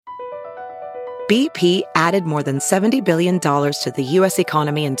BP added more than $70 billion to the U.S.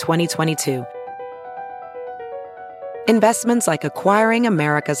 economy in 2022. Investments like acquiring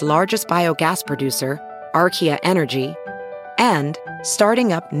America's largest biogas producer, Archaea Energy, and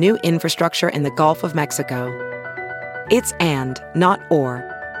starting up new infrastructure in the Gulf of Mexico. It's and, not or.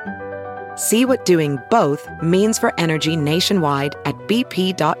 See what doing both means for energy nationwide at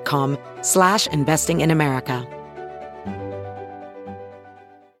bp.com/investing in America.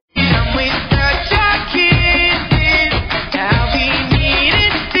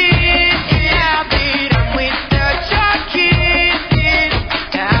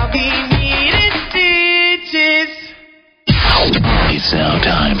 It's now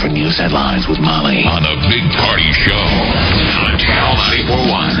time for news headlines with Molly on the Big Party Show on Channel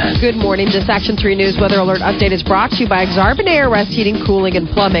 94.1. Good morning. This Action 3 News Weather Alert update is brought to you by Exarban Air Heating, Cooling, and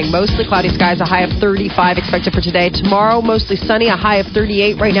Plumbing. Mostly cloudy skies, a high of 35 expected for today. Tomorrow, mostly sunny, a high of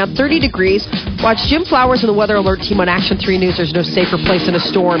 38. Right now, 30 degrees. Watch Jim Flowers and the Weather Alert team on Action 3 News. There's no safer place in a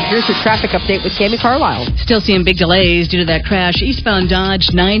storm. Here's your traffic update with Cami Carlisle. Still seeing big delays due to that crash. Eastbound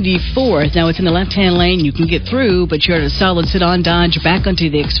Dodge 94th. Now it's in the left-hand lane. You can get through, but you're at a solid sit-on Dodge back onto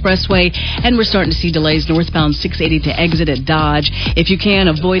the expressway. And we're starting to see delays northbound 680 to exit at Dodge. If you can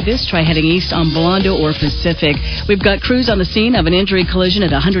avoid this, try heading east on Blondo or Pacific. We've got crews on the scene of an injury collision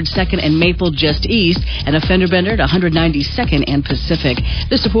at 102nd and Maple just east, and a fender bender at 192nd and Pacific.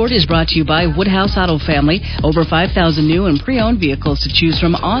 This report is brought to you by Woodhouse Auto Family. Over 5,000 new and pre-owned vehicles to choose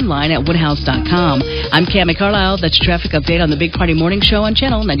from online at woodhouse.com. I'm Cami Carlisle. That's your traffic update on the Big Party Morning Show on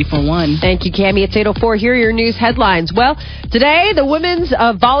Channel 94.1. Thank you, Cami. It's 8:04. Here are your news headlines. Well, today the women's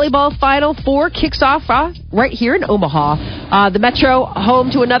volleyball Final Four kicks off right here in Omaha. The Metro, home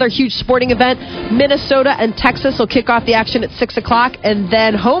to another huge sporting event. Minnesota and Texas will kick off the action at 6 o'clock. And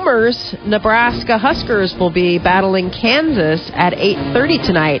then Homer's Nebraska Huskers will be battling Kansas at 8:30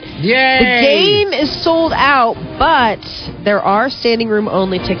 tonight. Yay! The game is sold out, but there are standing room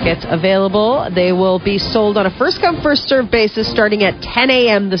only tickets available. They will be sold on a first-come, first-served basis starting at 10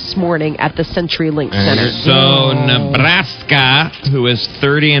 a.m. this morning at the CenturyLink Center. So Nebraska, who is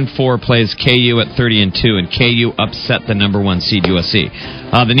 30-4, plays KU at 30-2, and KU upset the number 1 seed USC.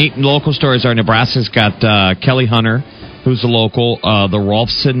 The neat local stories are Nebraska's got Kelly Hunter, who's a local, the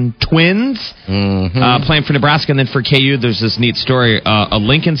Rolfson twins, playing for Nebraska. And then for KU, there's this neat story. A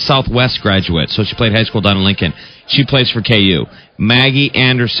Lincoln Southwest graduate, so she played high school down in Lincoln. She plays for KU. Maggie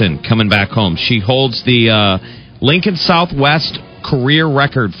Anderson coming back home. She holds the Lincoln Southwest career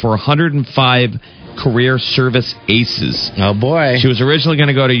record for 105 career service aces. Oh, boy. She was originally going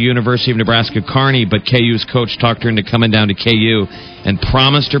to go to University of Nebraska Kearney, but KU's coach talked her into coming down to KU and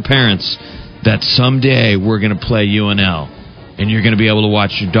promised her parents that someday we're going to play UNL, and you're going to be able to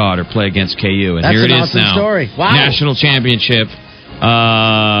watch your daughter play against KU. And That's here it an is awesome now. Story. Wow. National championship.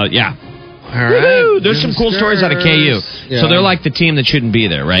 Yeah. All right. There's some cool stories out of KU. Yeah. So they're like the team that shouldn't be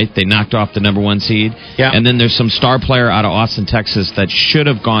there, right? They knocked off the number 1 seed. Yeah. And then there's some star player out of Austin, Texas that should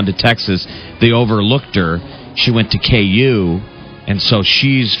have gone to Texas. They overlooked her. She went to KU. And so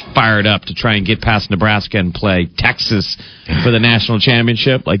she's fired up to try and get past Nebraska and play Texas for the national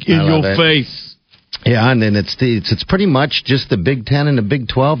championship. Like, in your face. Yeah, and then it's pretty much just the Big Ten and the Big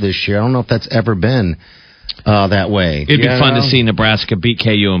 12 this year. I don't know if that's ever been that way. It'd be fun to see Nebraska beat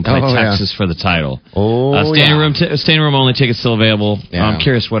KU and play Texas for the title. Standing room only tickets still available. Yeah. I'm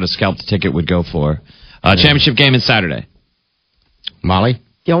curious what a scalped ticket would go for. Championship game is Saturday. Molly?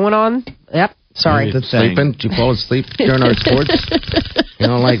 Going on? Yep. Sorry. Sleeping? Did you fall asleep during our sports? You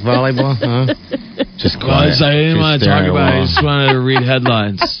don't like volleyball, huh? Just quiet. I didn't want to talk about it. I just wanted to read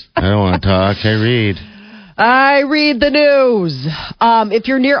headlines. I don't want to talk. I read. I read the news. If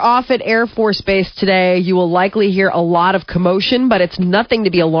you're near Offutt Air Force Base today, you will likely hear a lot of commotion, but it's nothing to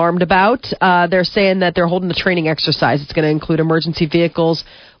be alarmed about. They're saying that they're holding a training exercise. It's going to include emergency vehicles,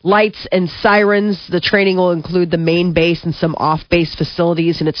 lights, and sirens. The training will include the main base and some off-base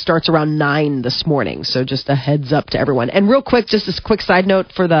facilities, and it starts around 9 this morning. So just a heads up to everyone. And real quick, just this quick side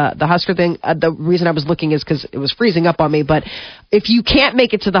note for the Husker thing. The reason I was looking is because it was freezing up on me. But if you can't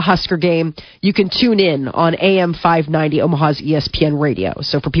make it to the Husker game, you can tune in on AM 590, Omaha's ESPN radio.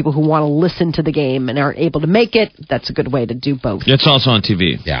 So for people who want to listen to the game and aren't able to make it, that's a good way to do both. It's also on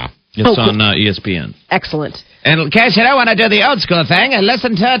TV. Yeah. It's on ESPN. Excellent. And in case you don't want to do the old school thing, and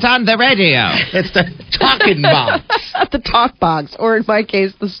listen to it on the radio. It's the talking box. The talk box, or in my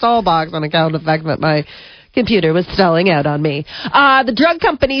case, the stall box, on account of the fact that my computer was stalling out on me. The drug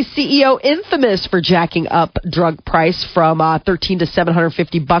company's CEO, infamous for jacking up drug price from $13 to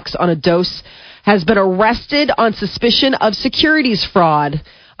 $750 on a dose, has been arrested on suspicion of securities fraud.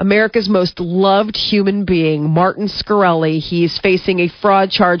 America's most loved human being, Martin Shkreli. He's facing a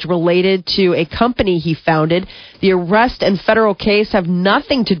fraud charge related to a company he founded. The arrest and federal case have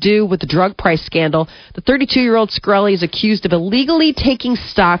nothing to do with the drug price scandal. The 32-year-old Shkreli is accused of illegally taking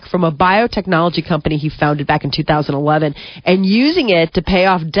stock from a biotechnology company he founded back in 2011 and using it to pay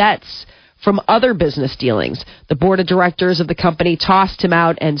off debts from other business dealings. The board of directors of the company tossed him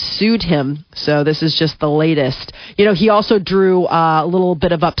out and sued him. So this is just the latest. You know, he also drew a little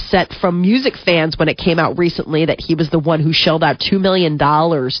bit of upset from music fans when it came out recently that he was the one who shelled out $2 million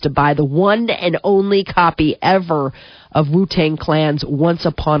to buy the one and only copy ever of Wu-Tang Clan's Once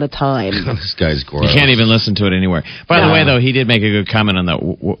Upon a Time. This guy's gross. You can't even listen to it anywhere. By the way, though, he did make a good comment on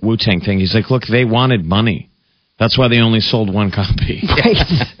the Wu-Tang thing. He's like, look, they wanted money. That's why they only sold one copy. Right.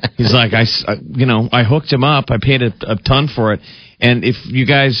 He's like, I hooked him up. I paid a ton for it. And if you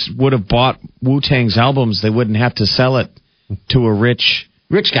guys would have bought Wu-Tang's albums, they wouldn't have to sell it to a rich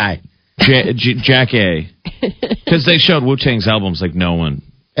guy. Jack A. Because they showed Wu-Tang's albums like no one.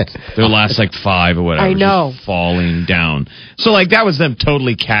 Their last like 5 or whatever. I know. Just falling down. So like that was them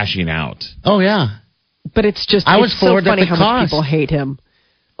totally cashing out. Oh, yeah. But it's just it's so funny how much people hate him.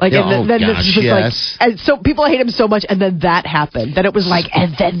 Like, and then this was like, and so people hate him so much, and then that happened. Then it was like,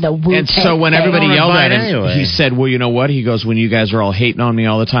 and then the Wu-Tang. And so when everybody yelled at him, anyway. he said, well, you know what? He goes, when you guys are all hating on me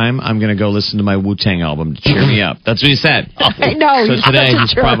all the time, I'm going to go listen to my Wu-Tang album to cheer me up. That's what he said. I know. So today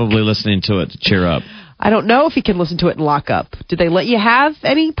he's probably listening to it to cheer up. I don't know if he can listen to it and lock up. Did they let you have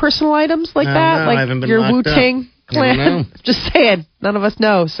any personal items like that? No, like I haven't been your locked Wu-Tang Clan? Just saying. None of us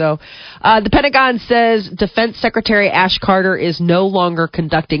know. So the Pentagon says Defense Secretary Ash Carter is no longer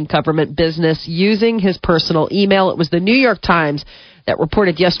conducting government business using his personal email. It was the New York Times that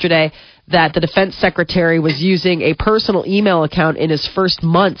reported yesterday that the Defense Secretary was using a personal email account in his first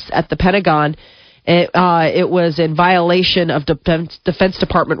months at the Pentagon. It was in violation of Defense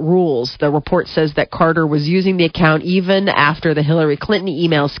Department rules. The report says that Carter was using the account even after the Hillary Clinton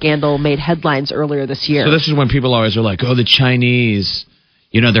email scandal made headlines earlier this year. So this is when people always are like, oh, the Chinese,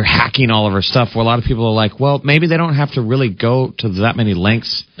 they're hacking all of our stuff. Well, a lot of people are like, well, maybe they don't have to really go to that many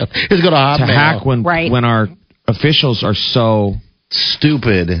lengths to hack when our officials are so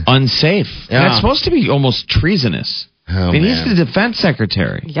stupid, unsafe. Yeah. And it's supposed to be almost treasonous. Oh, he's the defense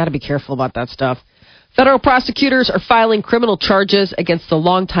secretary. You got to be careful about that stuff. Federal prosecutors are filing criminal charges against the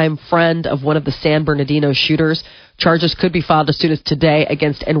longtime friend of one of the San Bernardino shooters. Charges could be filed as soon as today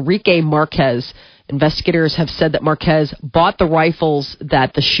against Enrique Marquez. Investigators have said that Marquez bought the rifles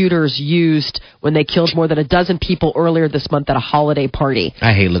that the shooters used when they killed more than a dozen people earlier this month at a holiday party.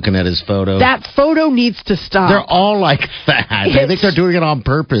 I hate looking at his photo. That photo needs to stop. They're all like that. I think they're doing it on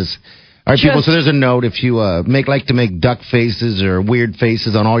purpose. All right, people, so there's a note. If you make duck faces or weird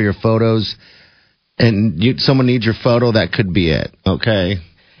faces on all your photos, and someone needs your photo, that could be it. Okay.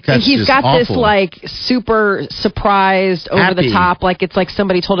 And he's got awful. This super surprised, over the top, like it's like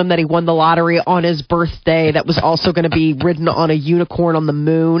somebody told him that he won the lottery on his birthday that was also going to be ridden on a unicorn on the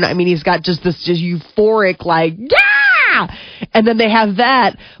moon. I mean, he's got just this euphoric yeah! And then they have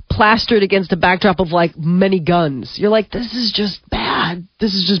that plastered against a backdrop of many guns. You're like, this is just bad.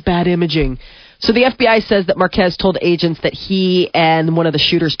 This is just bad imaging. So the FBI says that Marquez told agents that he and one of the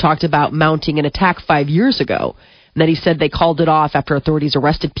shooters talked about mounting an attack 5 years ago. And then he said they called it off after authorities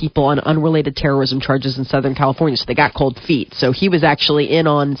arrested people on unrelated terrorism charges in Southern California. So they got cold feet. So he was actually in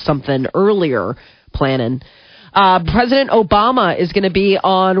on something earlier planning. President Obama is going to be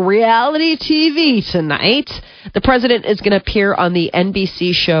on reality TV tonight. The president is going to appear on the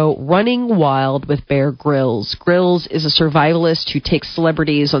NBC show Running Wild with Bear Grylls. Grylls is a survivalist who takes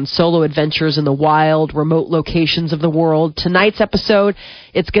celebrities on solo adventures in the wild, remote locations of the world. Tonight's episode,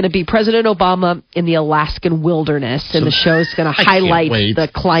 it's going to be President Obama in the Alaskan wilderness, and the show's going to highlight the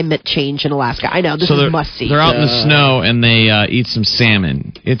climate change in Alaska. I know, this is must-see. They're out in the snow, and they eat some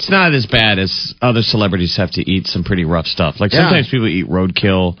salmon. It's not as bad as other celebrities have to eat some pretty rough stuff. Sometimes people eat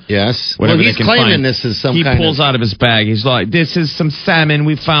roadkill. Yes. Whatever he's they can claiming find. This is some he kind pulls out of his bag. He's like, this is some salmon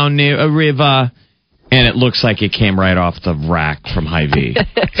we found near a river. And it looks like it came right off the rack from Hy-Vee.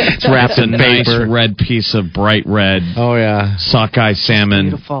 It's wrapped in nice paper. red piece of bright red sockeye salmon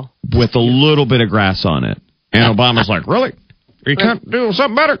beautiful. With a little bit of grass on it. And Obama's like, really? You can't do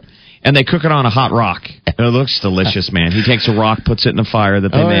something better? And they cook it on a hot rock. It looks delicious, man. He takes a rock, puts it in a fire that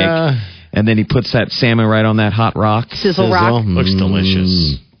they make. Yeah. And then he puts that salmon right on that hot rock. Sizzle rock. Looks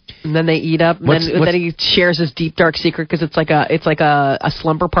delicious. And then they eat up. And then he shares his deep dark secret because it's like a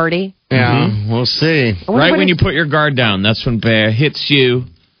slumber party. Yeah, we'll see. Right when you put your guard down, that's when Bear hits you.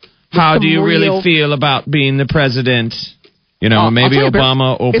 How do you really feel about being the president? Maybe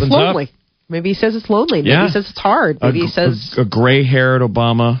Obama opens up. Maybe he says it's lonely. Maybe Yeah. he says it's hard. Maybe he says a gray-haired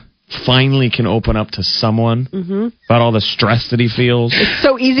Obama finally can open up to someone about all the stress that he feels. it's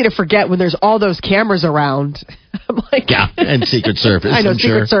so easy to forget when there's all those cameras around. I'm like, and Secret Service. I know I'm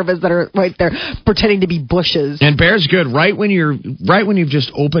Secret sure. Service that are right there pretending to be bushes. And Bear's good right when you've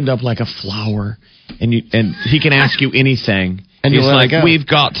just opened up like a flower, and he can ask you anything, And he's you let like, it go. "We've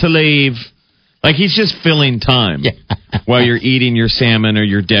got to leave." Like he's just filling time while you're eating your salmon or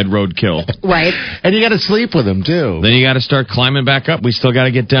your dead roadkill. Right. And you got to sleep with him, too. Then you got to start climbing back up. We still got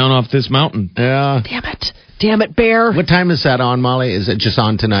to get down off this mountain. Yeah. Damn it, Bear. What time is that on, Molly? Is it just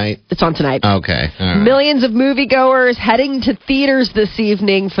on tonight? It's on tonight. Okay. All right. Millions of moviegoers heading to theaters this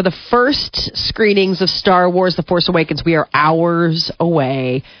evening for the first screenings of Star Wars The Force Awakens. We are hours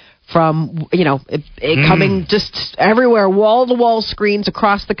away from, it coming just everywhere, wall-to-wall screens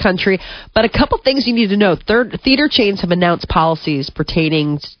across the country. But a couple things you need to know. Theater chains have announced policies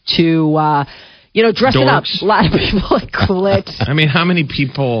pertaining to, dressing up. Dorks. A lot of people cool it. I mean, how many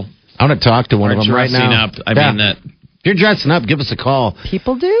people I want to talk to one are of them right dressing now. up? I mean, that If you're dressing up, give us a call.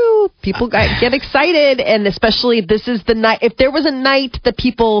 People do. People get excited, and especially this is the night. If there was a night that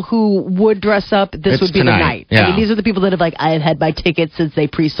people who would dress up, this It's would be tonight. the night. Yeah. I mean, these are the people that have I've had my tickets since they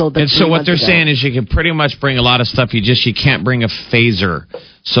pre-sold them. And so what they're saying is you can pretty much bring a lot of stuff. You can't bring a phaser.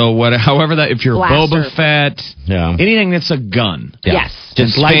 So if you're Blaster. Boba Fett, anything that's a gun. Yes. In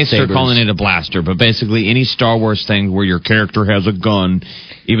Just space, they're lightsabers. calling it a blaster, but basically any Star Wars thing where your character has a gun,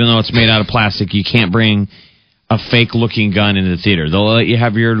 even though it's made out of plastic, you can't bring a fake-looking gun into the theater. They'll let you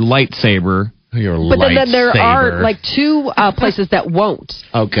have your lightsaber. But then there are two places that won't.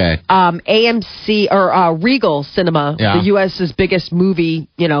 Okay. AMC or Regal Cinema, the U.S.'s biggest movie,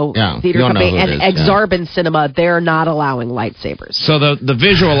 theater company, and Exarban Cinema, they're not allowing lightsabers. So the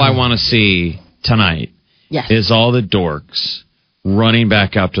visual I want to see tonight is all the dorks running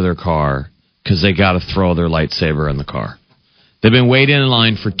back up to their car because they got to throw their lightsaber in the car. They've been waiting in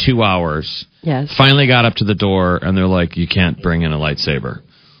line for 2 hours. Yes. Finally got up to the door, and they're like, you can't bring in a lightsaber.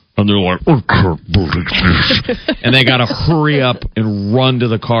 And they're like, and they got to hurry up and run to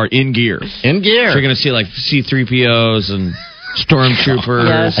the car in gear. In gear. So you're going to see like C-3POs and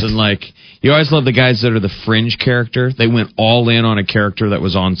stormtroopers and you always love the guys that are the fringe character. They went all in on a character that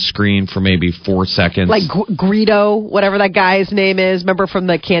was on screen for maybe 4 seconds. Like Greedo, whatever that guy's name is. Remember from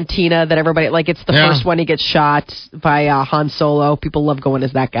the cantina that everybody, it's the first one he gets shot by Han Solo. People love going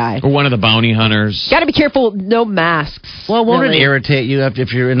as that guy. Or one of the bounty hunters. Got to be careful, no masks. Well, won't it irritate you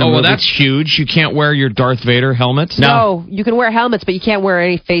if you're in the movie? Well, that's huge. You can't wear your Darth Vader helmet. No, you can wear helmets, but you can't wear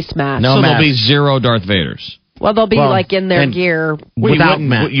any face masks. So there'll be 0 Darth Vaders. Well, they'll be in their gear.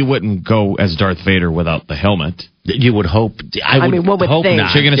 You wouldn't go as Darth Vader without the helmet. You would hope. I would hope think?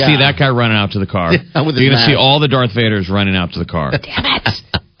 not. So you're going to see that guy running out to the car. You're going to see all the Darth Vaders running out to the car. Damn it.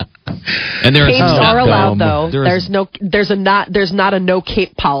 And capes are allowed, though. There's not a no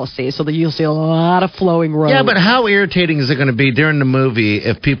cape policy, so that you'll see a lot of flowing robes. Yeah, but how irritating is it going to be during the movie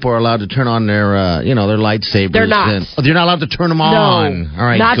if people are allowed to turn on their lightsabers? They're not. They're not allowed to turn them on. All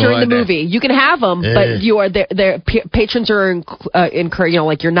right, not during the movie. You can have them, but you are their patrons are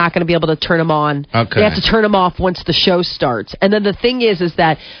encouraged. You're not going to be able to turn them on. Okay. You have to turn them off once the show starts. And then the thing is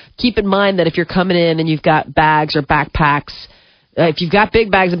that keep in mind that if you're coming in and you've got bags or backpacks. If you've got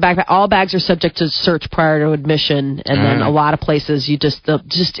big bags and backpacks, all bags are subject to search prior to admission. And then a lot of places,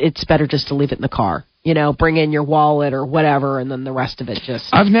 it's better just to leave it in the car. Bring in your wallet or whatever, and then the rest of it just.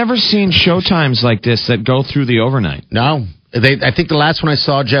 I've never seen showtimes like this that go through the overnight. No. I think the last one I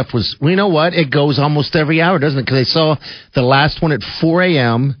saw, Jeff, was, well, you know what? It goes almost every hour, doesn't it? Because I saw the last one at 4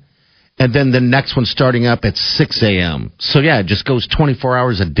 a.m., and then the next one starting up at 6 a.m. So, yeah, it just goes 24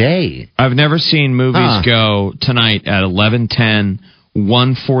 hours a day. I've never seen movies go tonight at 11:10,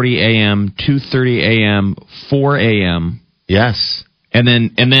 1:40 a.m., 2:30 a.m., 4 a.m. Yes. And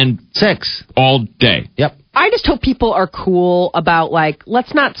then 6 all day. Yep. I just hope people are cool about,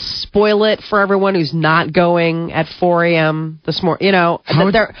 let's not spoil it for everyone who's not going at 4 a.m. this morning.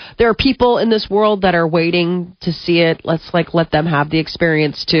 There are people in this world that are waiting to see it. Let's, let them have the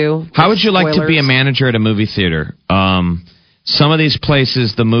experience, too. How would you like to be a manager at a movie theater? Some of these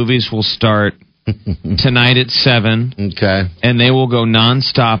places, the movies will start tonight at 7. Okay. And they will go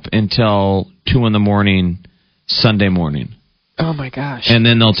nonstop until 2 in the morning, Sunday morning. Oh, my gosh. And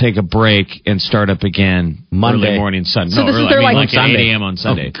then they'll take a break and start up again Monday early morning Sunday. So this is their, like Sunday. 8 a.m. on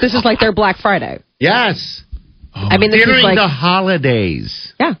Sunday. This is like their Black Friday. Yes. I mean, this During is the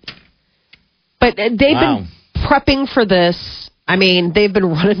holidays. Yeah. But they've been prepping for this. I mean, they've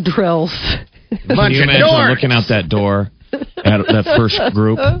been running drills. Can you imagine looking out that door at that first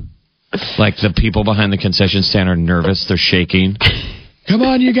group? Like the people behind the concession stand are nervous. They're shaking. Come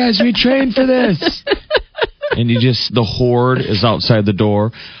on, you guys, we trained for this. And the horde is outside the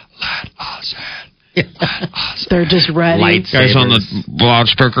door. Let us in. They're just ready. Guys on the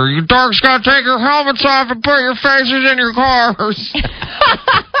loudspeaker, you dorks gotta take your helmets off and put your faces in your cars.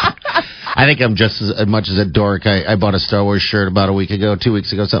 I think I'm just as much as a dork. I bought a Star Wars shirt about 2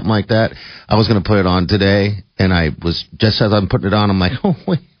 weeks ago, something like that. I was going to put it on today, and I was, just as I'm putting it on, I'm like, oh,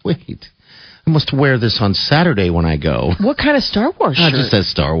 wait. I must wear this on Saturday when I go. What kind of Star Wars shirt? It just says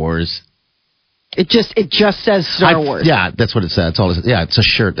Star Wars. It just says Star Wars. Yeah, that's what it says. That's all it says. Yeah, it's a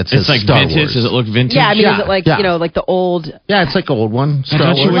shirt that says it's like Star vintage. Wars. Does it look vintage? Yeah, I mean, is it like, like the old... Yeah, it's like an old one. Star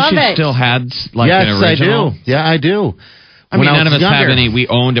Don't you Wars. wish you still had an original? I do. Yeah, I do. I mean, none of us have any. We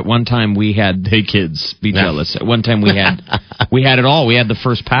owned at one time. We had, hey kids, be jealous. At one time we had it all. We had the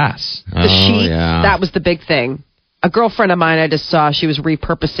first pass. The sheets, that was the big thing. A girlfriend of mine I just saw, she was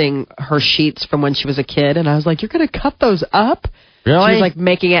repurposing her sheets from when she was a kid, and I was like, you're going to cut those up? Really? She was like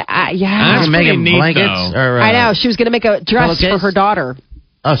making it, yeah. That's making neat, blankets? Or, I know. She was going to make a dress for her daughter.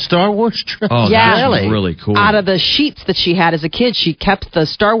 A Star Wars dress? Oh, yeah. that's really cool. Out of the sheets that she had as a kid, she kept the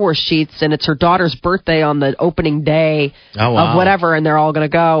Star Wars sheets, and it's her daughter's birthday on the opening day of whatever, and they're all going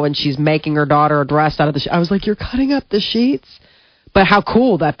to go, and she's making her daughter a dress out of the I was like, you're cutting up the sheets? But how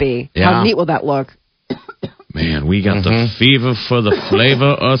cool would that be? Yeah. How neat will that look? Man, we got the fever for the flavor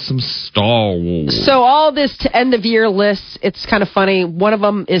of some Star Wars. So all this to end of year lists, it's kind of funny. One of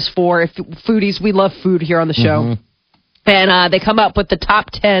them is for foodies. We love food here on the show. And they come up with the top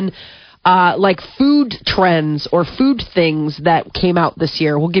 10 food trends or food things that came out this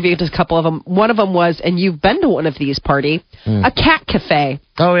year. We'll give you just a couple of them. One of them was, and you've been to one of these, Party, a cat cafe.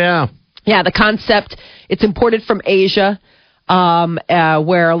 Oh, yeah. Yeah, the concept, it's imported from Asia.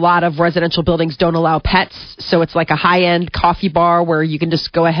 Where a lot of residential buildings don't allow pets. So it's like a high-end coffee bar where you can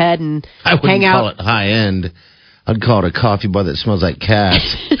just go ahead and hang out. I wouldn't call it high-end. I'd call it a coffee bar that smells like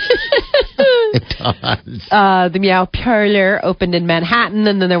cats. It does. The Meow Parlor opened in Manhattan,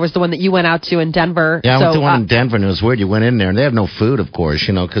 and then there was the one that you went out to in Denver. Yeah, I went to one in Denver, and it was weird. You went in there, and they have no food, of course,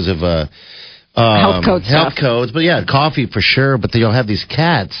 because of... health codes, but yeah, coffee for sure. But they'll have these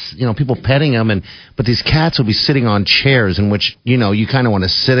cats, people petting them, but these cats will be sitting on chairs in which you kind of want to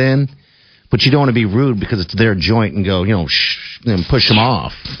sit in, but you don't want to be rude because it's their joint and go, shh, and push them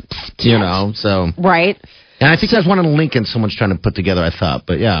off, So right. And I think there's one in Lincoln someone's trying to put together, I thought.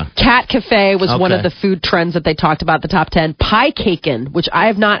 But yeah. Cat Cafe was one of the food trends that they talked about, the top 10. Pie Cakin', which I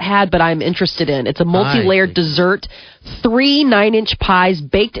have not had, but I'm interested in. It's a multi-layered dessert. 3 9-inch pies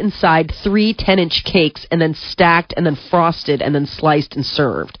baked inside 3 10-inch cakes and then stacked and then frosted and then sliced and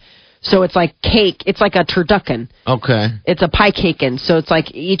served. So it's like cake. It's like a turducken. Okay. It's a pie cakin'. So it's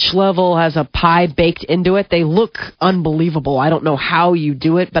like each level has a pie baked into it. They look unbelievable. I don't know how you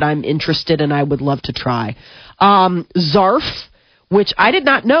do it, but I'm interested and I would love to try. Zarf, which I did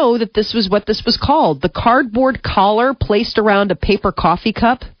not know that this was what this was called. The cardboard collar placed around a paper coffee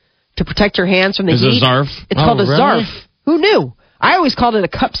cup to protect your hands from the heat. Is it Zarf? It's called a really? Zarf. Who knew? I always called it a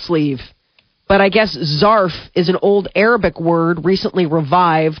cup sleeve. But I guess zarf is an old Arabic word recently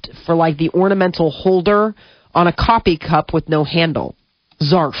revived for like the ornamental holder on a coffee cup with no handle.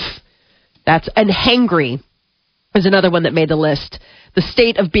 Zarf. And hangry is another one that made the list. The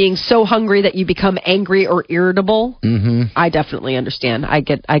state of being so hungry that you become angry or irritable. Mm-hmm. I definitely understand. I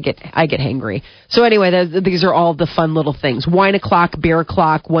get hangry. So anyway, these are all the fun little things. Wine o'clock, beer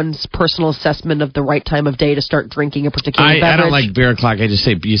o'clock, one's personal assessment of the right time of day to start drinking a particular beverage. I don't like beer o'clock. I just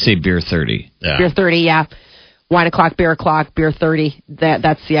say you say beer 30. Yeah. Beer 30, yeah. Wine o'clock, beer 30.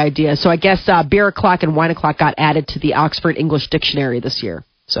 That's the idea. So I guess beer o'clock and wine o'clock got added to the Oxford English Dictionary this year.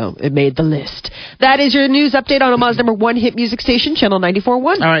 So it made the list. That is your news update on Omaha's #1 hit music station, Channel 94.1.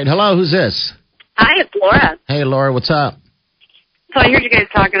 All right, hello, who's this? Hi, it's Laura. Hey, Laura, what's up? So I heard you guys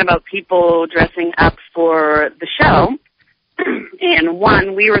talking about people dressing up for the show. And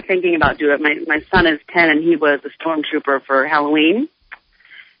one, we were thinking about doing it. My son is 10, and he was a stormtrooper for Halloween.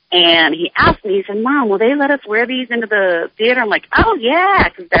 And he asked me, he said, Mom, will they let us wear these into the theater? I'm like, oh, yeah,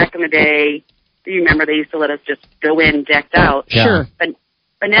 because back in the day, you remember they used to let us just go in decked out. Yeah. Sure.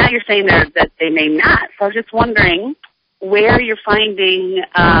 But now you're saying that they may not. So I was just wondering where you're finding,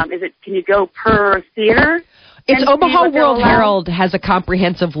 can you go per theater? It's Omaha World Herald has a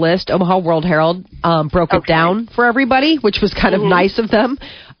comprehensive list. Omaha World Herald broke it down for everybody, which was kind of nice of them.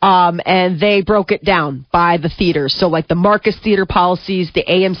 And they broke it down by the theaters. So like the Marcus Theater policies, the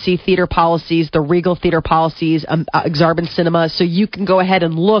AMC Theater policies, the Regal Theater policies, Exarban Cinema. So you can go ahead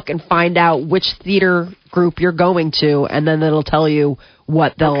and look and find out which theater group you're going to, and then it'll tell you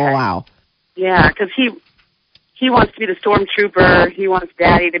what they'll allow. Yeah, because he wants to be the stormtrooper. He wants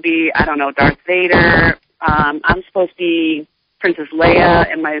Daddy to be, I don't know, Darth Vader. I'm supposed to be Princess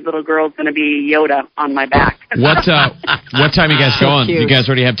Leia, and my little girl's going to be Yoda on my back. What time are you guys going? cute. You guys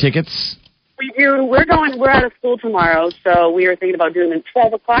already have tickets? We do. We're out of school tomorrow, so we were thinking about doing a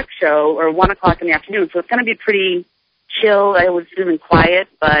 12 o'clock show or 1 o'clock in the afternoon. So it's going to be pretty chill. I was doing quiet,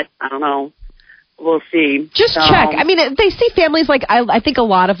 but I don't know. We'll see. Just check. I mean, they see families like I think a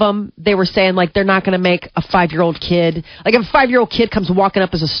lot of them. They were saying like they're not going to make a 5-year-old kid. Like if a 5-year-old kid comes walking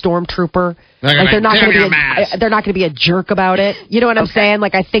up as a stormtrooper, they're not going to be a jerk about it. You know what I'm saying?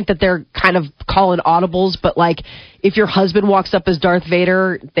 Like I think that they're kind of calling audibles, but like if your husband walks up as Darth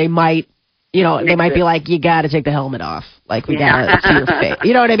Vader, they might. You know, they might be like, you got to take the helmet off. Like, we got to see your face.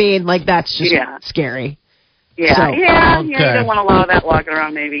 You know what I mean? Like, that's just scary. Yeah, so, okay. You don't want a lot of that walking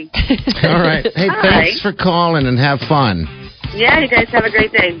around, maybe. All right. Hey, thanks for calling and have fun. Yeah, you guys have a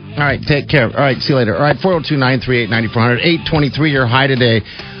great day. All right, take care. All right, see you later. All right, 402-938-9400, 823 your high today.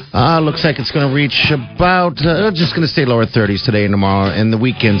 Looks like it's going to reach about, just going to stay lower 30s today and tomorrow, and the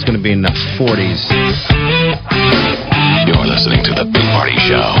weekend's going to be in the 40s. You're listening to The Big Party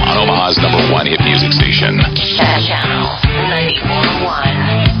Show on Omaha's #1 hit music station. Channel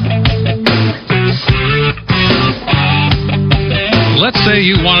 94.1. Let's say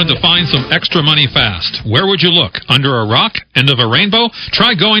you wanted to find some extra money fast. Where would you look? Under a rock? End of a rainbow?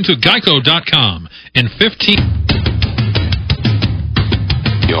 Try going to Geico.com. In 15...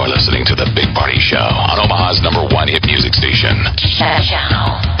 You're listening to The Big Party Show on Omaha's #1 hit music station.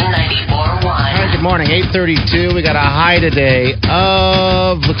 Channel 94.1. All right, good morning. 8:32. We got a high today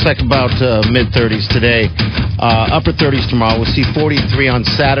of, looks like about mid-30s today. Upper 30s tomorrow. We'll see 43 on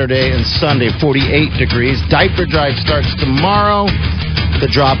Saturday and Sunday, 48 degrees. Diaper drive starts tomorrow. The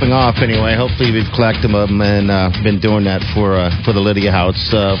dropping off anyway. Hopefully we've collected them and been doing that for the Lydia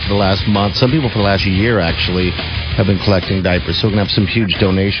House for the last month. Some people for the last year actually have been collecting diapers. So we're going to have some huge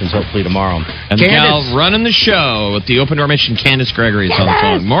donations hopefully tomorrow. And the gal running the show with the Open Door Mission, Candace Gregory, is on the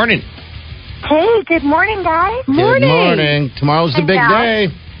phone. Morning. Hey, good morning, guys. Good morning. Tomorrow's the big day.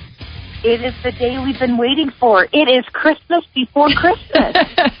 It is the day we've been waiting for. It is Christmas before Christmas.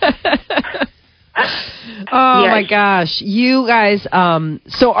 Oh, my gosh. You guys,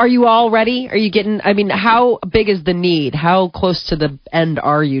 so are you all ready? Are you getting, I mean, how big is the need? How close to the end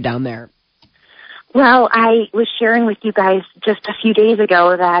are you down there? Well, I was sharing with you guys just a few days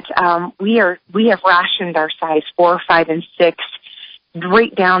ago that we have rationed our size 4, 5, and 6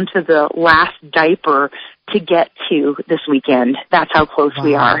 right down to the last diaper to get to this weekend. That's how close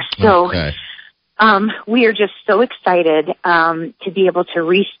we are. So we are just so excited to be able to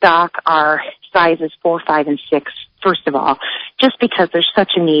restock our sizes 4, 5, and 6, first of all, just because there's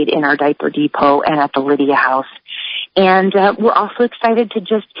such a need in our diaper depot and at the Lydia House. And we're also excited to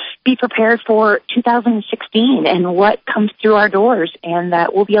just be prepared for 2016 and what comes through our doors, and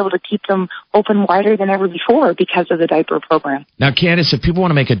that we'll be able to keep them open wider than ever before because of the diaper program. Now, Candace, if people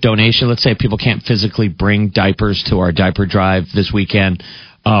want to make a donation, let's say people can't physically bring diapers to our diaper drive this weekend,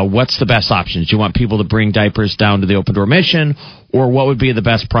 what's the best options? Do you want people to bring diapers down to the Open Door Mission, or what would be the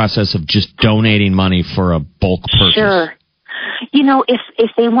best process of just donating money for a bulk purchase? Sure. You know, if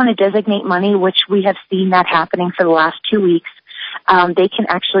they want to designate money, which we have seen that happening for the last 2 weeks, they can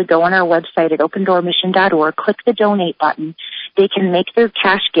actually go on our website at opendoormission.org, click the donate button. They can make their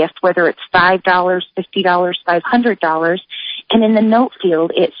cash gift, whether it's $5, $50, $500, and in the note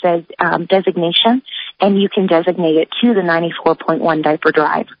field it says designation, and you can designate it to the 94.1 diaper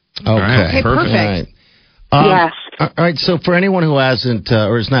drive. Okay, perfect. Right. Yes. All right, so for anyone who hasn't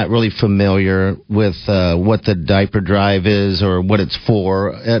or is not really familiar with what the diaper drive is or what it's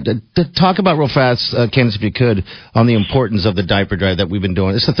for, talk about real fast, Candace, if you could, on the importance of the diaper drive that we've been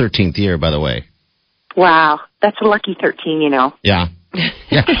doing. It's the 13th year, by the way. Wow, that's a lucky 13, you know. Yeah.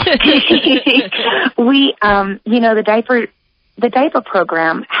 We, the diaper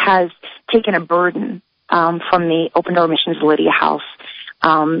program has taken a burden from the Open Door Missions Lydia House,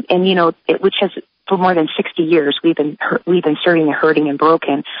 and which has. For more than 60 years, we've been serving the hurting and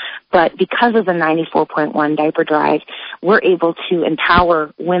broken. But because of the 94.1 diaper drive, we're able to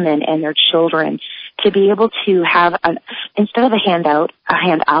empower women and their children to be able to have, instead of a hand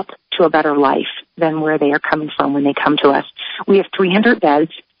up to a better life than where they are coming from when they come to us. We have 300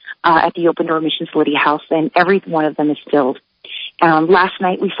 beds at the Open Door Missions Lydia House, and every one of them is filled. Last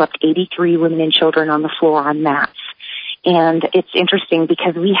night, we slept 83 women and children on the floor on mats. And it's interesting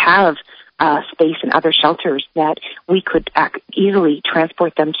because we have space in other shelters that we could easily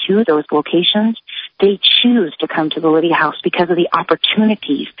transport them to those locations. They choose to come to the Lydia House because of the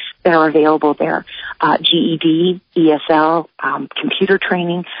opportunities that are available there. GED, ESL, computer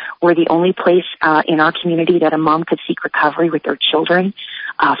training. We're the only place in our community that a mom could seek recovery with their children.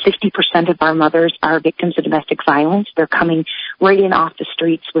 50% of our mothers are victims of domestic violence. They're coming right in off the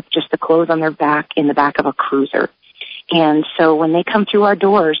streets with just the clothes on their back in the back of a cruiser. And so when they come through our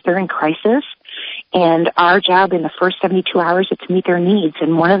doors, they're in crisis. And our job in the first 72 hours is to meet their needs.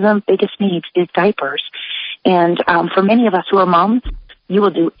 And one of the biggest needs is diapers. And for many of us who are moms, you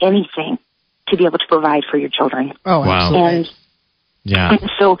will do anything to be able to provide for your children. Oh, wow. And, yeah.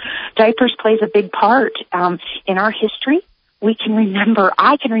 And so diapers plays a big part in our history. I can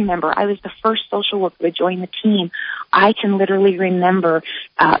remember, I was the first social worker to join the team. I can literally remember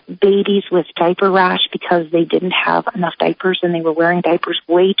babies with diaper rash because they didn't have enough diapers and they were wearing diapers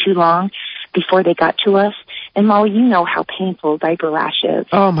way too long before they got to us. And Molly, you know how painful diaper rash is.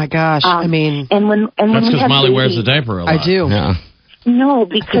 Oh my gosh! I mean, that's because Molly wears the diaper a lot. I do. Yeah. No,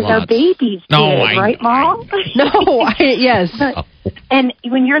 because our babies did, right, Mom? Yes. And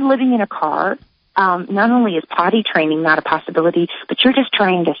when you're living in a car, not only is potty training not a possibility, but you're just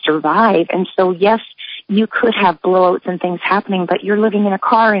trying to survive. And so, yes, you could have blowouts and things happening, but you're living in a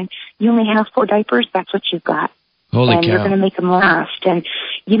car and you only have 4 diapers. That's what you've got. Holy and cow. You're going to make them last. And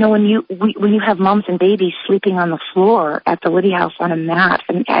you know, when you have moms and babies sleeping on the floor at the Liddy House on a mat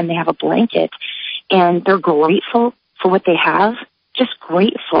and they have a blanket and they're grateful for what they have, just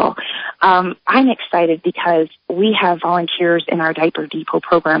grateful. I'm excited because we have volunteers in our Diaper Depot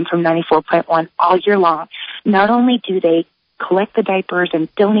program from 94.1 all year long. Not only do they collect the diapers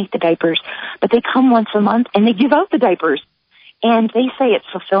and donate the diapers, but they come once a month and they give out the diapers. And they say it's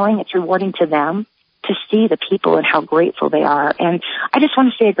fulfilling, it's rewarding to them to see the people and how grateful they are. And I just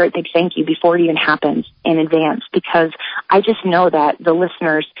want to say a great big thank you before it even happens in advance, because I just know that the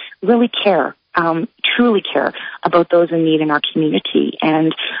listeners really care, truly care about those in need in our community.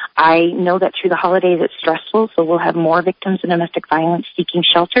 And I know that through the holidays it's stressful, so we'll have more victims of domestic violence seeking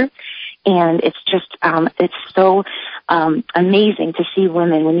shelter. And it's just, it's so amazing to see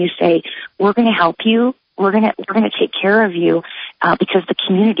women when you say, we're going to help you. We're going to take care of you because the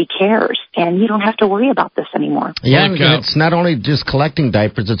community cares, and you don't have to worry about this anymore. Yeah, and it's not only just collecting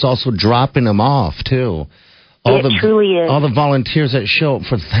diapers; it's also dropping them off too. It truly is. All the volunteers that show up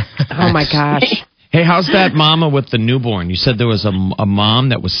for that. Oh my gosh! Hey, how's that mama with the newborn? You said there was a mom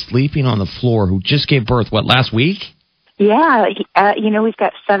that was sleeping on the floor who just gave birth. What, last week? Yeah, we've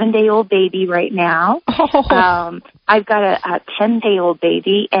got a 7-day-old baby right now. Oh. I've got a 10-day-old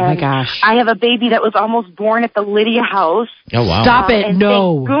baby, and oh my gosh. I have a baby that was almost born at the Lydia House. Oh wow! Stop it!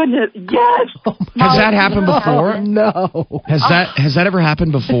 No. Thank goodness, yes. Oh has that happened before? No. Has that ever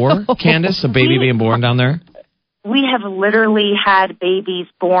happened before, Candace? A baby being born down there? We have literally had babies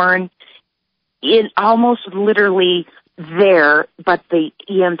born in almost literally there, but the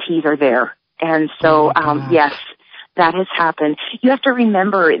EMTs are there, and so yes. That has happened. You have to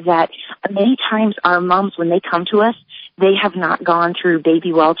remember that many times our moms, when they come to us, they have not gone through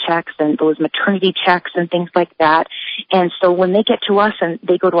baby well checks and those maternity checks and things like that. And so when they get to us and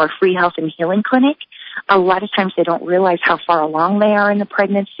they go to our free health and healing clinic, a lot of times they don't realize how far along they are in the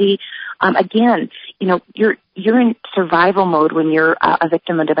pregnancy. Again, you're in survival mode when you're a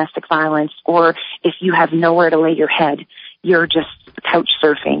victim of domestic violence, or if you have nowhere to lay your head, you're just couch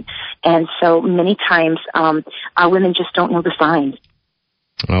surfing. And so many times our women just don't know the signs.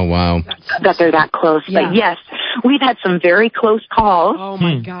 Oh, wow. That they're that close. Yeah. But yes, we've had some very close calls. Oh,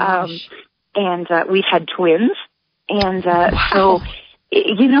 my gosh. And we've had twins. And so,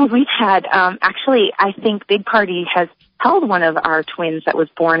 we've had, actually, I think Big Party has held one of our twins that was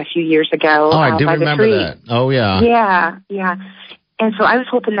born a few years ago. Oh, I do by remember the tree. that. Oh, yeah. Yeah. And so I was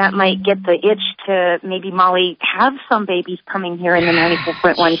hoping that might get the itch to maybe, Molly, have some babies coming here in the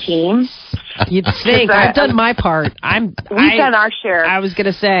 94.1 team. You'd think. I've done my part. We've done our share. I was going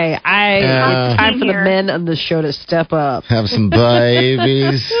to say, it's time for the men on the show to step up. Have some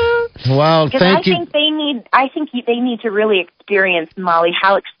babies. Well, thank you. I think they need to really experience, Molly,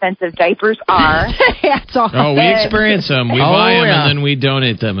 how expensive diapers are. That's all. Oh, we experience them. We buy them and then we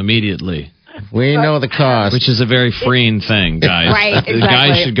donate them immediately. We know the cost. Which is a very freeing thing, guys. Right, exactly.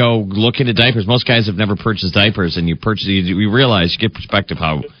 Guys should go look into diapers. Most guys have never purchased diapers, and you realize, you get perspective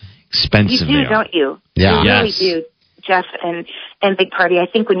how expensive they are. You do, don't you? Yeah. You really do, Jeff and Big Party. I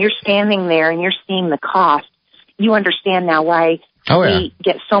think when you're standing there and you're seeing the cost, you understand now why we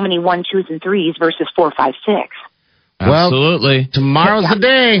get so many 1, 2s, and 3s versus 4, 5, 6. Well, absolutely. Tomorrow's the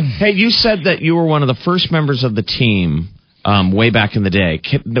day. Hey, you said that you were one of the first members of the team way back in the day.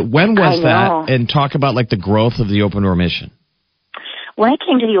 When was that? And talk about the growth of the Open Door Mission. When I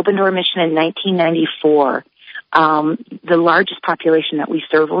came to the Open Door Mission in 1994, The largest population that we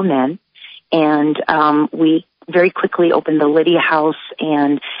serve were men, and we very quickly opened the Lydia House,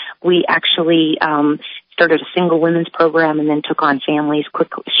 and we actually started a single women's program and then took on families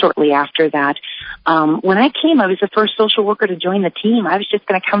shortly after that. When I came, I was the first social worker to join the team. I was just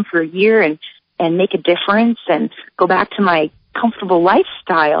going to come for a year and make a difference and go back to my comfortable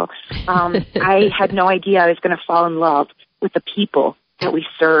lifestyle. I had no idea I was going to fall in love with the people that we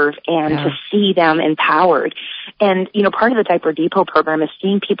serve and to see them empowered. And, you know, part of the Diaper Depot program is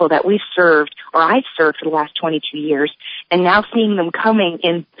seeing people that we've served, or I've served for the last 22 years, and now seeing them coming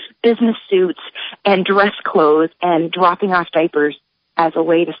in business suits and dress clothes and dropping off diapers as a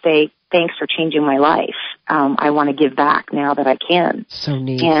way to say, thanks for changing my life. I want to give back now that I can. So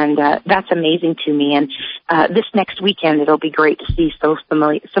neat. And that's amazing to me. And this next weekend, it'll be great to see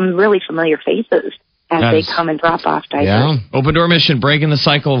some really familiar faces as they come and drop off diapers. Yeah. Open Door Mission, breaking the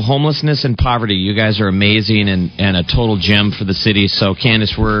cycle of homelessness and poverty. You guys are amazing and a total gem for the city. So,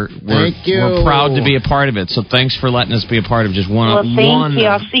 Candace, we're proud to be a part of it. So thanks for letting us be a part of just one. Well, thank you.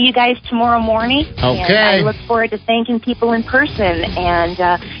 I'll see you guys tomorrow morning. Okay. And I look forward to thanking people in person. And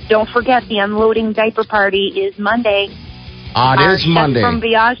don't forget, the unloading diaper party is Monday. It is Monday. Our chef from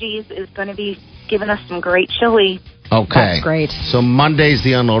Biaggi's is going to be giving us some great chili. Okay. That's great. So Monday's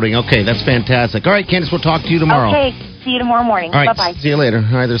the unloading. Okay, that's fantastic. All right, Candace, we'll talk to you tomorrow. Okay, see you tomorrow morning. All right, bye-bye. See you later.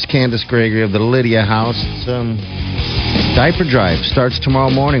 All right, there's Candace Gregory of the Lydia House. It's, diaper drive starts tomorrow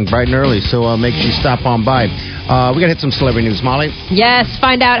morning, bright and early, so make sure you stop on by. We got to hit some celebrity news. Molly? Yes,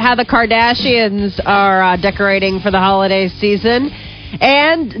 find out how the Kardashians are decorating for the holiday season.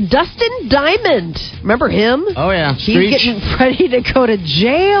 And Dustin Diamond, remember him? Oh, yeah. He's Screech. getting ready to go to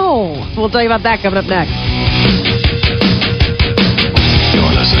jail. We'll tell you about that coming up next.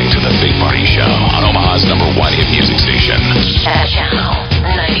 You're listening to The Big Party Show on Omaha's #1 hit music station. Channel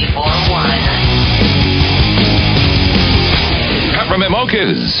 94.1. Peppermint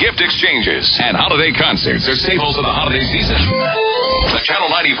Mochas, gift exchanges, and holiday concerts are staples of the holiday season. The Channel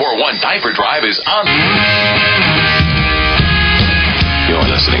 94.1 Diaper Drive is on. You're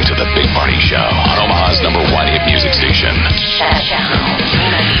listening to The Big Party Show on Omaha's #1 hit music station. Channel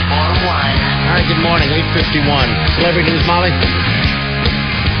 94.1. All right, good morning. 8:51. Celebrity news, Molly?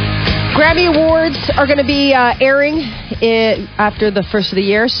 Grammy Awards are going to be airing after the first of the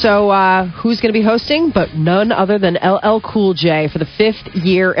year. So who's going to be hosting? But none other than LL Cool J for the 5th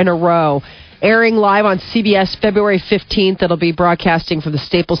year in a row. Airing live on CBS February 15th. It'll be broadcasting from the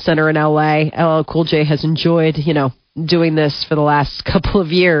Staples Center in L.A. LL Cool J has enjoyed, doing this for the last couple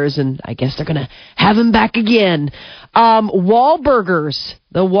of years, and I guess they're going to have him back again. Wahlburgers,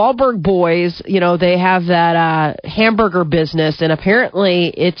 the Wahlberg boys, they have that hamburger business, and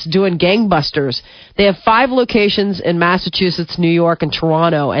apparently it's doing gangbusters. They have 5 locations in Massachusetts, New York, and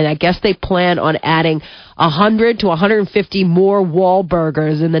Toronto, and I guess they plan on adding 100 to 150 more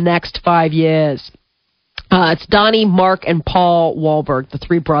Wahlburgers in the next 5 years. It's Donnie, Mark, and Paul Wahlberg, the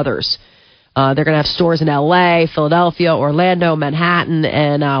 3 brothers. They're going to have stores in L.A., Philadelphia, Orlando, Manhattan,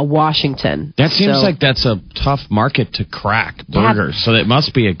 and Washington. That seems like that's a tough market to crack, burgers. So it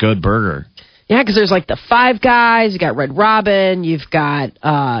must be a good burger. Yeah, because there's like the Five Guys, you got Red Robin, you've got it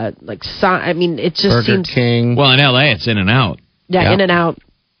just Burger seems King. Well, in L.A., it's In-N-Out. Yeah, In-N-Out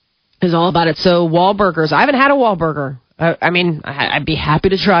is all about it. So Wahlburgers, I haven't had a Wahlburger. I'd be happy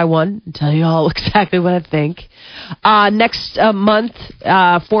to try one and tell you all exactly what I think. Next month,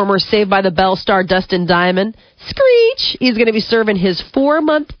 former Saved by the Bell star Dustin Diamond, Screech, he's going to be serving his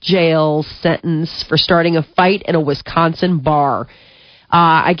 4-month jail sentence for starting a fight in a Wisconsin bar.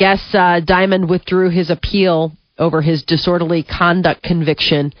 I guess Diamond withdrew his appeal over his disorderly conduct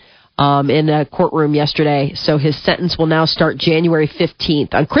conviction in a courtroom yesterday, so his sentence will now start January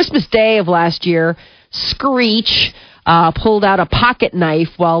 15th. On Christmas Day of last year, Screech pulled out a pocket knife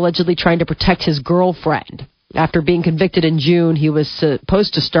while allegedly trying to protect his girlfriend. After being convicted in June, he was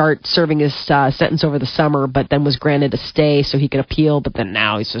supposed to start serving his sentence over the summer, but then was granted a stay so he could appeal. But then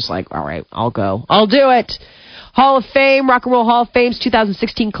now he's just like, all right, I'll go. I'll do it. Hall of Fame, Rock and Roll Hall of Fame's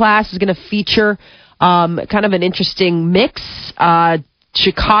 2016 class is going to feature kind of an interesting mix.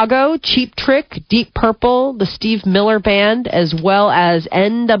 Chicago, Cheap Trick, Deep Purple, the Steve Miller Band, as well as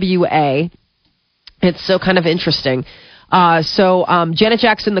NWA. It's so kind of interesting. Janet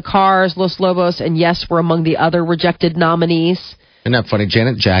Jackson, The Cars, Los Lobos, and Yes were among the other rejected nominees. Isn't that funny?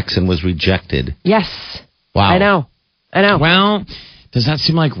 Janet Jackson was rejected. Yes. Wow. I know. Well, does that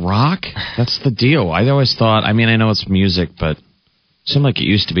seem like rock? That's the deal. I always thought, I know it's music, but it seemed like it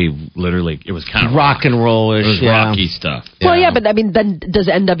used to be literally, it was kind of rock and roll-ish. It was rocky stuff. Well, yeah, but then does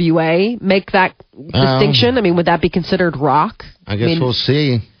NWA make that distinction? Would that be considered rock? I guess we'll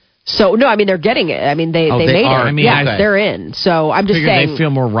see. So no, I mean they're getting it. I mean they made it. I mean, they're in. So I'm just saying they feel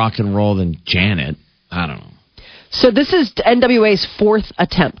more rock and roll than Janet. I don't know. So this is NWA's fourth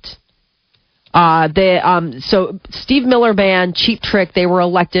attempt. So Steve Miller Band, Cheap Trick, they were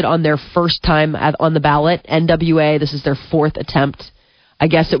elected on their first time on the ballot. NWA, this is their fourth attempt. I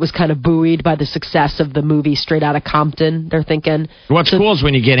guess it was kind of buoyed by the success of the movie Straight Outta Compton. They're thinking. What's cool is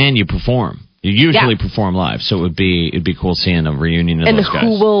when you get in, you perform. You usually perform live, so it'd be cool seeing a reunion of those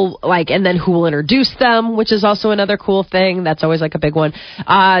guys. And then who will introduce them, which is also another cool thing. That's always like a big one.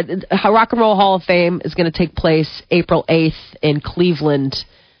 Rock and Roll Hall of Fame is going to take place April 8th in Cleveland.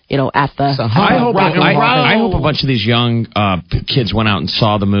 At the. I hope a bunch of these young kids went out and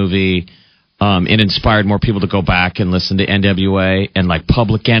saw the movie. It inspired more people to go back and listen to NWA and like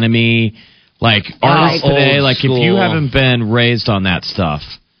Public Enemy, like artists today. Like if you haven't been raised on that stuff.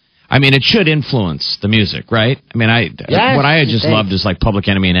 I mean, it should influence the music, right? I mean, what I just loved is like Public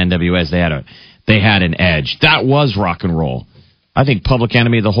Enemy and NWA. They had an edge. That was rock and roll. I think Public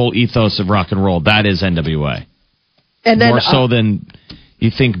Enemy, the whole ethos of rock and roll, that is NWA. And then, more so than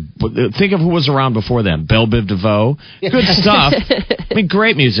you think. Think of who was around before them. Belle Biv DeVoe, good stuff. I mean,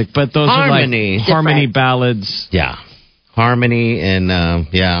 great music, but those are like harmony ballads. Yeah, harmony and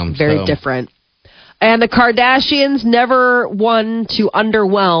very different. And the Kardashians never one to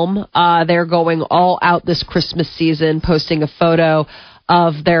underwhelm. They're going all out this Christmas season, posting a photo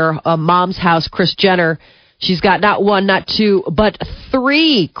of their mom's house, Kris Jenner. She's got not one, not two, but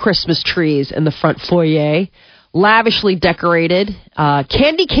 3 Christmas trees in the front foyer, lavishly decorated.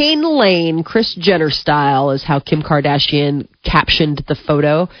 Candy Cane Lane, Kris Jenner style, is how Kim Kardashian captioned the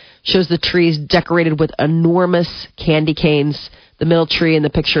photo. Shows the trees decorated with enormous candy canes. The middle tree in the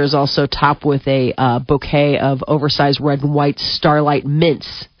picture is also topped with a bouquet of oversized red and white starlight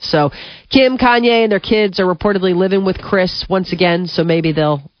mints. So Kim, Kanye, and their kids are reportedly living with Kris once again, so maybe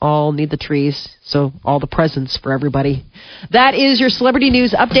they'll all need the trees. So all the presents for everybody. That is your celebrity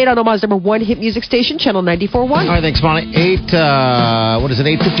news update on Omaha's #1 hit music station, Channel 94.1. All right, thanks, Molly.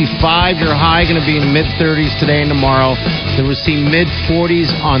 8:55. Your high going to be in mid-30s today and tomorrow. Then we'll see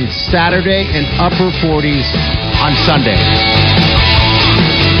mid-40s on Saturday and upper 40s on Sunday.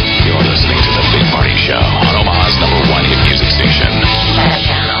 You're listening to The Big Party Show